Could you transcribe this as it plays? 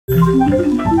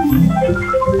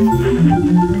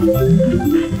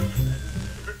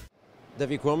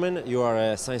David Quammen, you are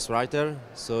a science writer,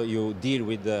 so you deal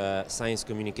with science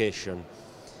communication.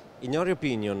 In your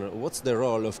opinion, what's the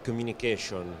role of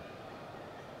communication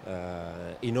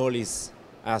in all its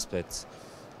aspects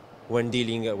when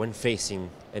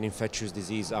facing an infectious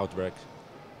disease outbreak?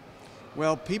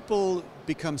 Well, people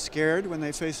become scared when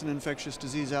they face an infectious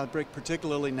disease outbreak,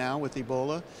 particularly now with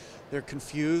Ebola. They're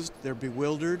confused, they're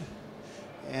bewildered,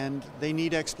 and they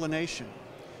need explanation.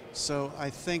 So I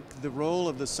think the role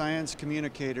of the science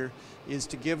communicator is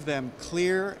to give them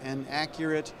clear and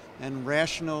accurate and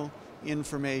rational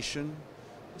information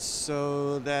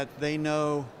so that they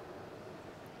know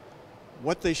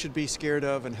what they should be scared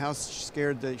of and how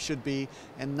scared they should be,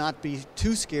 and not be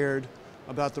too scared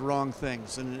about the wrong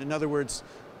things. And in other words,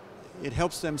 it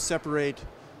helps them separate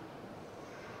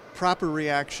proper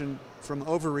reaction from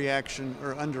overreaction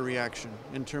or underreaction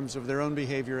in terms of their own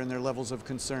behavior and their levels of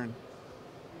concern.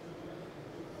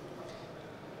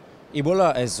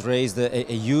 Ebola has raised a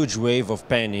huge wave of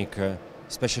panic,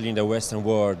 especially in the Western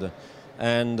world.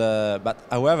 But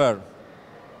however,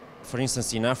 for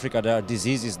instance, in Africa there are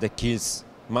diseases that kills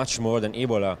much more than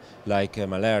Ebola, like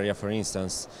malaria, for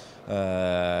instance.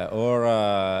 Or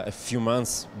a few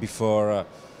months before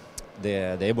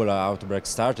the Ebola outbreak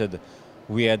started,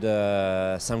 we had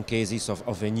some cases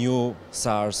of a new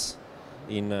SARS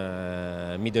in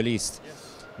Middle East.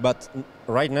 Yes. But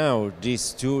right now,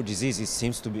 these two diseases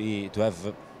seem to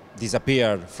have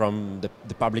disappeared from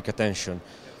the public attention.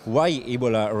 Why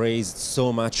Ebola raised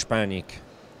so much panic?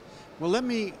 Well, let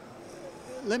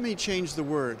me change the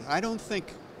word. I don't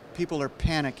think people are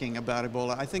panicking about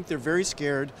Ebola. I think they're very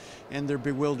scared and they're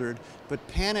bewildered. But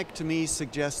panic to me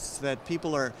suggests that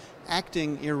people are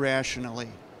acting irrationally.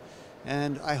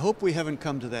 And I hope we haven't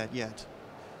come to that yet.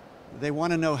 They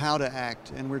want to know how to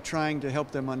act, and we're trying to help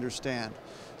them understand.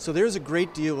 So there's a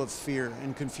great deal of fear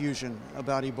and confusion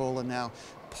about Ebola now,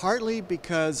 partly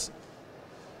because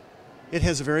it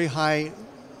has a very high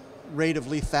rate of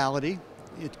lethality.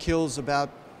 It kills about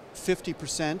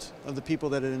 50% of the people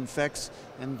that it infects,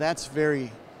 and that's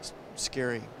very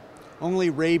scary. Only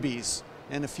rabies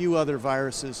and a few other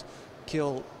viruses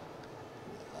kill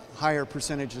higher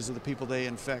percentages of the people they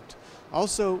infect.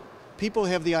 Also, people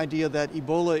have the idea that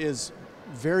Ebola is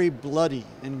very bloody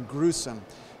and gruesome.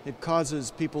 It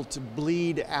causes people to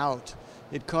bleed out.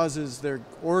 It causes their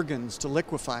organs to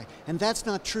liquefy. And that's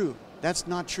not true. That's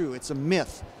not true. It's a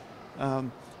myth.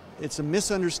 It's a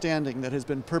misunderstanding that has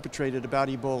been perpetrated about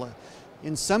Ebola.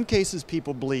 In some cases,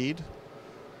 people bleed.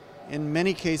 In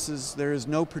many cases, there is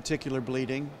no particular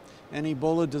bleeding. And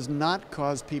Ebola does not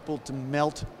cause people to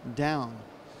melt down.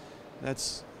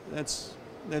 That's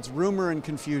rumor and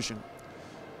confusion.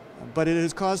 But it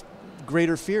has caused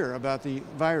greater fear about the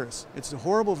virus. It's a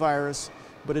horrible virus,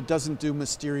 but it doesn't do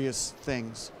mysterious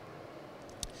things.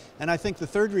 And I think the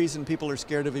third reason people are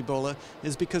scared of Ebola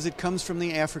is because it comes from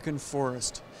the African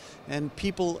forest. And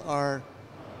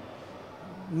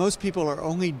most people are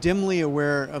only dimly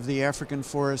aware of the African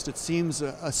forest. It seems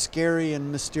a scary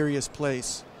and mysterious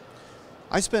place.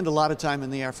 I spend a lot of time in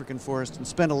the African forest and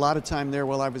spent a lot of time there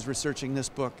while I was researching this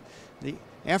book. The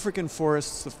African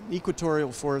forests, the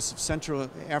equatorial forests of Central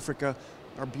Africa,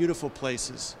 are beautiful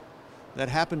places that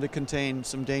happen to contain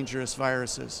some dangerous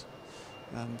viruses.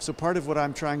 So part of what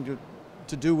I'm trying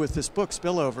to do with this book,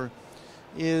 Spillover,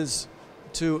 is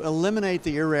to eliminate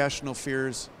the irrational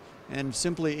fears and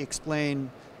simply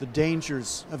explain the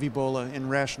dangers of Ebola in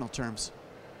rational terms.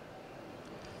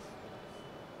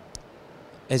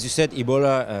 As you said,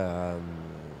 Ebola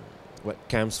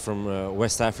comes from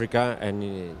West Africa,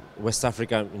 and West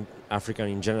Africa, Africa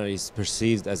in general, is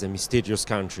perceived as a mysterious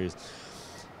country.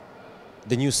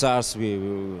 The new SARS we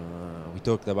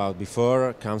talked about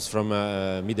before comes from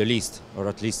Middle East, or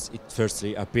at least it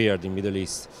firstly appeared in Middle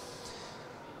East.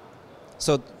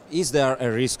 So is there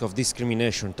a risk of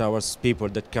discrimination towards people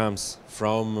that comes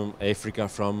from Africa,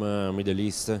 from Middle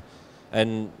East,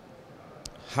 and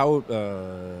how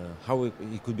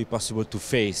it could be possible to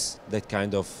face that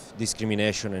kind of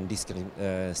discrimination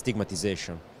and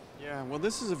stigmatization? Yeah, well,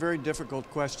 this is a very difficult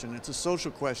question. It's a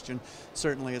social question,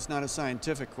 certainly. It's not a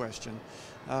scientific question.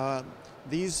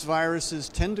 These viruses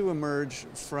tend to emerge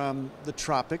from the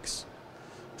tropics,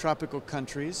 tropical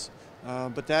countries,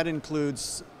 but that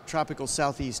includes tropical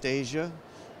Southeast Asia,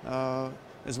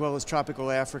 as well as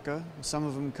tropical Africa. Some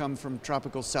of them come from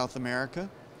tropical South America.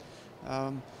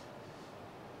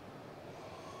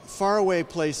 Faraway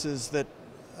places that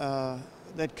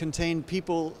contain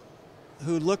people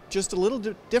who look just a little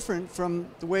different from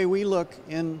the way we look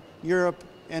in Europe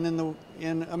and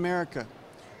in America.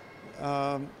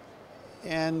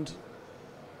 and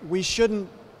we shouldn't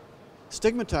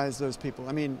stigmatize those people.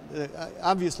 I mean,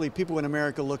 obviously people in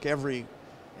America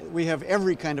we have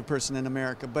every kind of person in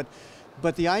America,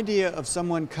 but the idea of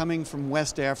someone coming from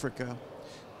West Africa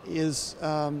is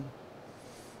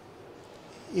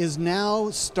now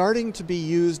starting to be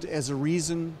used as a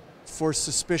reason for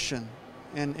suspicion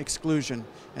and exclusion,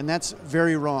 and that's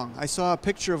very wrong. I saw a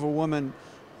picture of a woman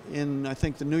in, I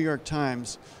think, the New York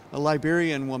Times, a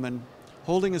Liberian woman,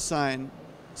 holding a sign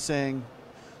saying,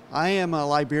 "I am a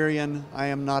Liberian, I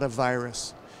am not a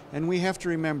virus." And we have to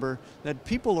remember that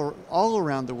people are all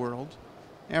around the world,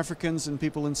 Africans and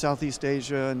people in Southeast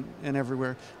Asia and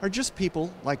everywhere, are just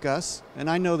people like us. And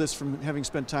I know this from having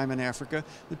spent time in Africa.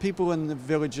 The people in the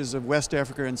villages of West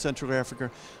Africa and Central Africa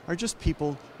are just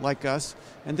people like us,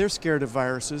 and they're scared of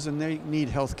viruses and they need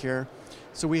health care.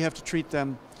 So we have to treat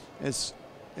them as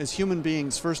human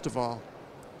beings first of all.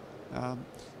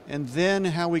 And then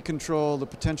how we control the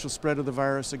potential spread of the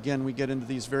virus, again, we get into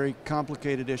these very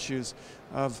complicated issues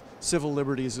of civil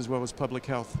liberties as well as public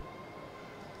health.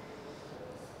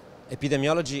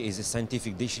 Epidemiology is a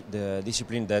scientific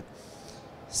discipline that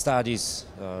studies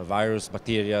virus,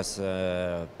 bacteria,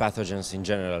 pathogens in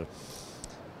general.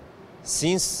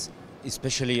 Since,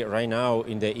 especially right now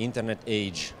in the internet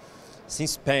age,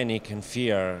 since panic and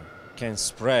fear can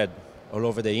spread all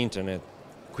over the internet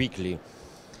quickly,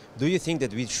 do you think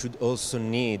that we should also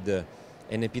need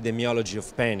an epidemiology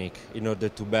of panic in order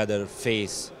to better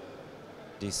face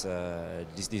this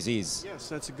disease? Yes,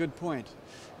 that's a good point.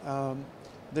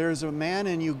 There's a man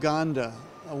in Uganda,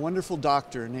 a wonderful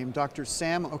doctor named Dr.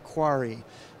 Sam Akwari,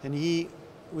 and he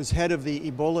was head of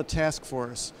the Ebola task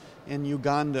force in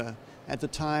Uganda at the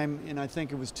time, and I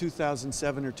think it was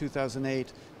 2007 or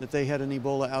 2008, that they had an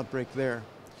Ebola outbreak there.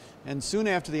 And soon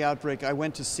after the outbreak, I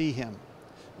went to see him.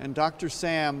 And Dr.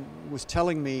 Sam was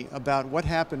telling me about what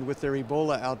happened with their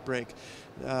Ebola outbreak.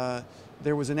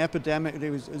 There was an epidemic, it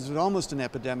was almost an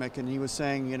epidemic, and he was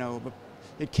saying, you know,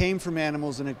 it came from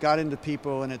animals and it got into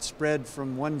people and it spread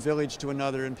from one village to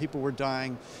another and people were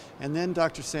dying. And then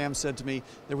Dr. Sam said to me,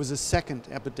 there was a second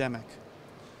epidemic.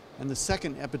 And the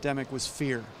second epidemic was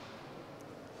fear.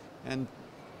 And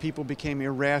people became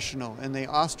irrational and they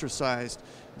ostracized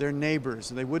their neighbors.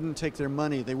 They wouldn't take their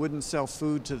money. They wouldn't sell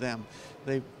food to them.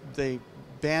 They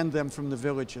banned them from the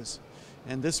villages.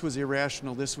 And this was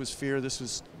irrational. This was fear. This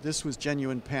was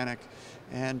genuine panic.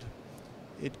 And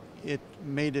it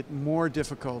made it more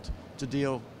difficult to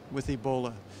deal with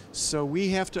Ebola. So we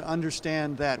have to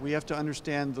understand that. We have to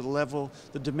understand the level,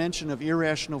 the dimension of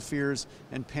irrational fears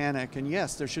and panic. And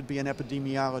yes, there should be an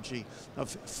epidemiology of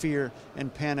fear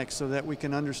and panic so that we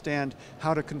can understand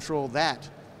how to control that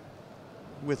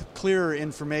with clearer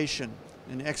information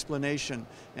and explanation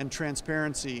and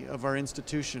transparency of our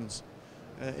institutions,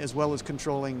 as well as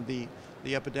controlling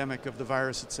the epidemic of the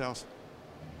virus itself.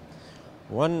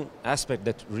 One aspect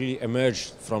that really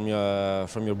emerged from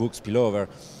your book Spillover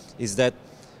is that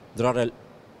there are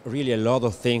really a lot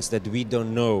of things that we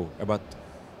don't know about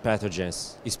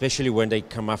pathogens, especially when they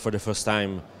come up for the first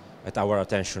time at our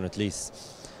attention at least.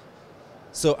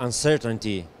 So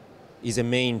uncertainty is a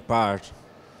main part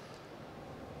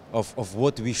of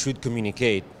what we should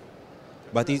communicate.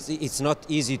 But it's not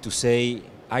easy to say,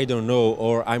 I don't know,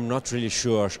 or I'm not really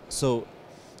sure. So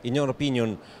in your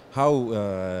opinion, how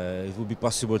it would be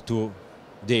possible to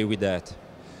deal with that?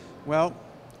 Well,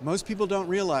 most people don't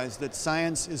realize that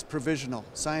science is provisional.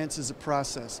 Science is a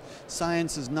process.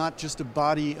 Science is not just a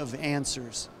body of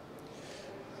answers.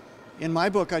 In my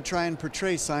book, I try and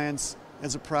portray science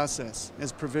as a process,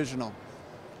 as provisional.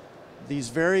 These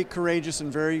very courageous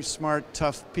and very smart,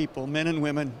 tough people, men and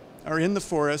women, are in the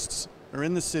forests, are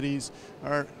in the cities,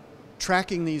 are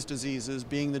tracking these diseases,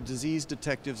 being the disease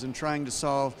detectives and trying to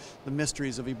solve the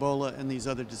mysteries of Ebola and these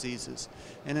other diseases.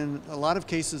 And in a lot of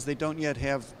cases, they don't yet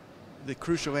have the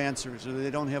crucial answers, or they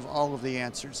don't have all of the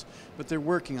answers, but they're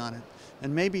working on it.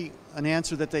 And maybe an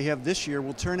answer that they have this year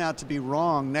will turn out to be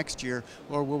wrong next year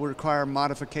or will require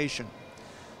modification.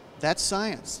 That's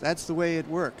science. That's the way it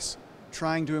works,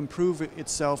 trying to improve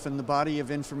itself in the body of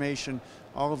information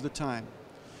all of the time.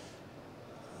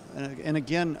 And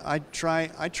again, I try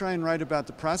and write about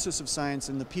the process of science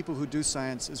and the people who do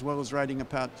science, as well as writing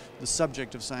about the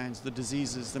subject of science, the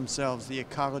diseases themselves, the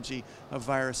ecology of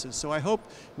viruses. So I hope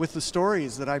with the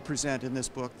stories that I present in this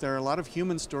book, there are a lot of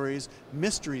human stories,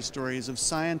 mystery stories of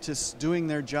scientists doing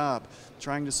their job,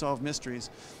 trying to solve mysteries.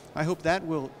 I hope that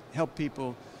will help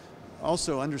people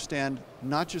also understand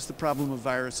not just the problem of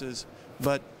viruses,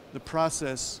 but the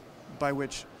process by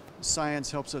which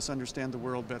science helps us understand the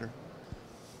world better.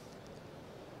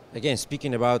 Again,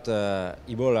 speaking about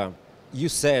Ebola, You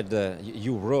said,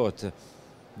 you wrote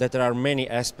that there are many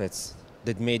aspects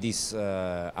that made this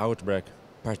outbreak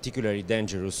particularly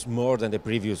dangerous, more than the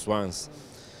previous ones.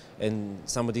 And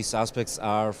some of these aspects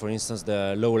are, for instance,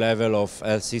 the low level of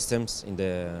health systems in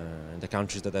the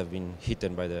countries that have been hit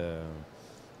by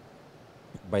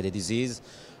the disease,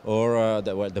 or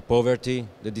the poverty,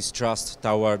 the distrust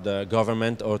toward the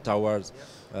government or towards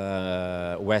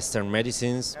Western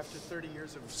medicines. After 30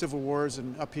 years of civil wars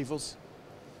and upheavals.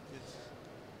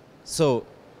 So,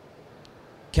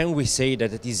 can we say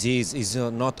that the disease is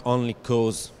not only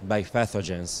caused by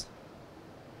pathogens?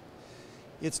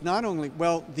 It's not only,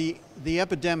 well, the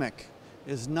epidemic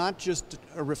is not just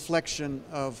a reflection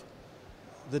of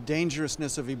the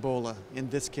dangerousness of Ebola in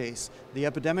this case. The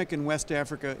epidemic in West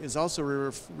Africa is also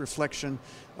a reflection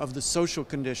of the social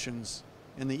conditions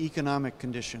and the economic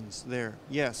conditions there.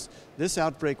 Yes, this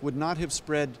outbreak would not have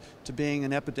spread to being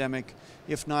an epidemic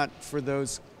if not for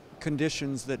those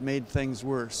conditions that made things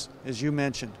worse, as you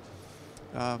mentioned.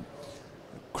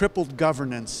 Crippled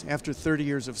governance after 30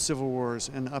 years of civil wars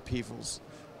and upheavals.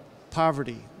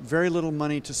 Poverty, very little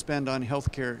money to spend on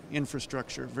healthcare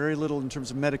infrastructure, very little in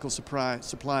terms of medical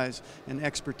supplies and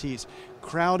expertise.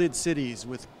 Crowded cities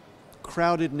with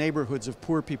crowded neighborhoods of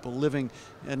poor people living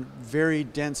in very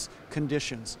dense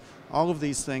conditions. All of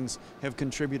these things have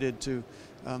contributed to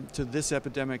this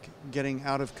epidemic getting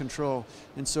out of control.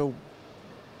 And so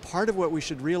part of what we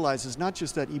should realize is not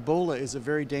just that Ebola is a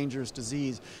very dangerous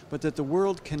disease, but that the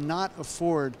world cannot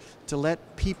afford to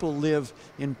let people live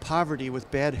in poverty with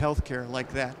bad health care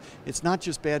like that. It's not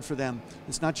just bad for them.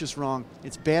 It's not just wrong.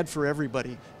 It's bad for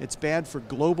everybody. It's bad for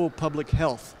global public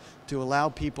health to allow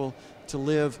people to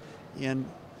live in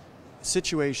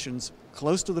situations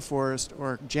close to the forest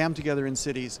or jammed together in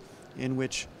cities in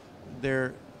which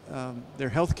their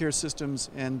healthcare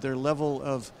systems and their level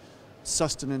of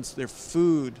sustenance, their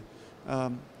food,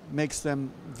 makes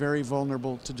them very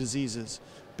vulnerable to diseases,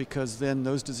 because then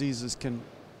those diseases can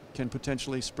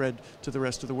potentially spread to the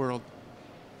rest of the world.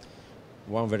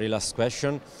 One very last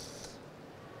question.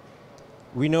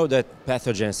 We know that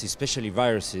pathogens, especially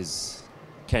viruses,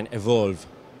 can evolve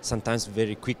sometimes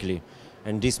very quickly,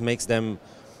 and this makes them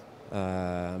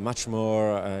much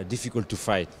more difficult to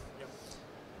fight.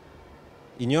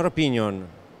 In your opinion,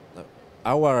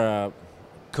 our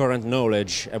current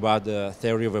knowledge about the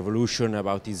theory of evolution,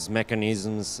 about its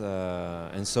mechanisms,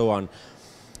 and so on,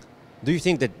 do you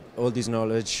think that all this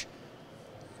knowledge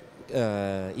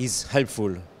is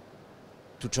helpful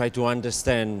to try to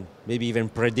understand, maybe even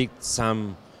predict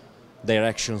some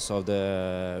directions of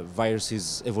the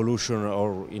virus's evolution,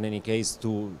 or in any case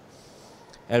to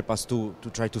help us to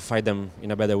try to fight them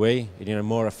in a better way, in a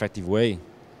more effective way?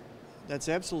 That's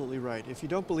absolutely right. If you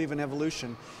don't believe in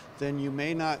evolution, then you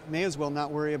may as well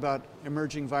not worry about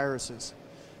emerging viruses.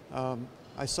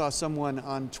 I saw someone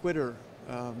on Twitter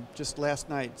just last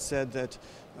night said that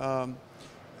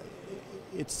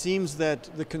it seems that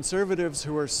the conservatives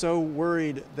who are so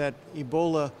worried that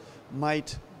Ebola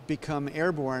might become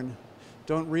airborne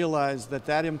don't realize that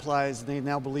that implies they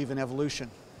now believe in evolution.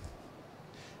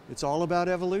 It's all about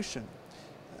evolution.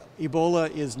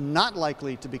 Ebola is not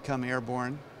likely to become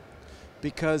airborne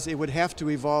because it would have to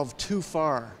evolve too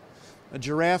far. A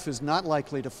giraffe is not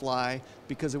likely to fly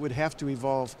because it would have to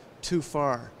evolve too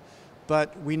far.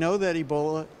 But we know that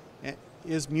Ebola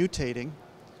is mutating.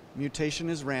 Mutation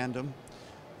is random.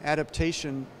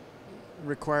 Adaptation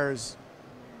requires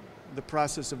the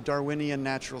process of Darwinian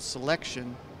natural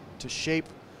selection to shape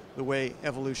the way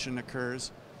evolution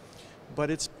occurs.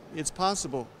 But it's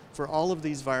possible for all of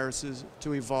these viruses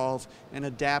to evolve and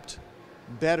adapt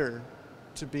better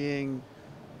to being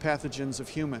pathogens of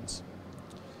humans.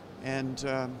 And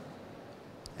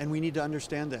we need to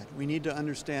understand that. We need to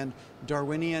understand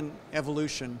Darwinian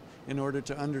evolution in order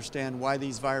to understand why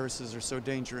these viruses are so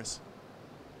dangerous.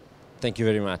 Thank you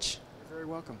very much. You're very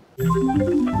welcome.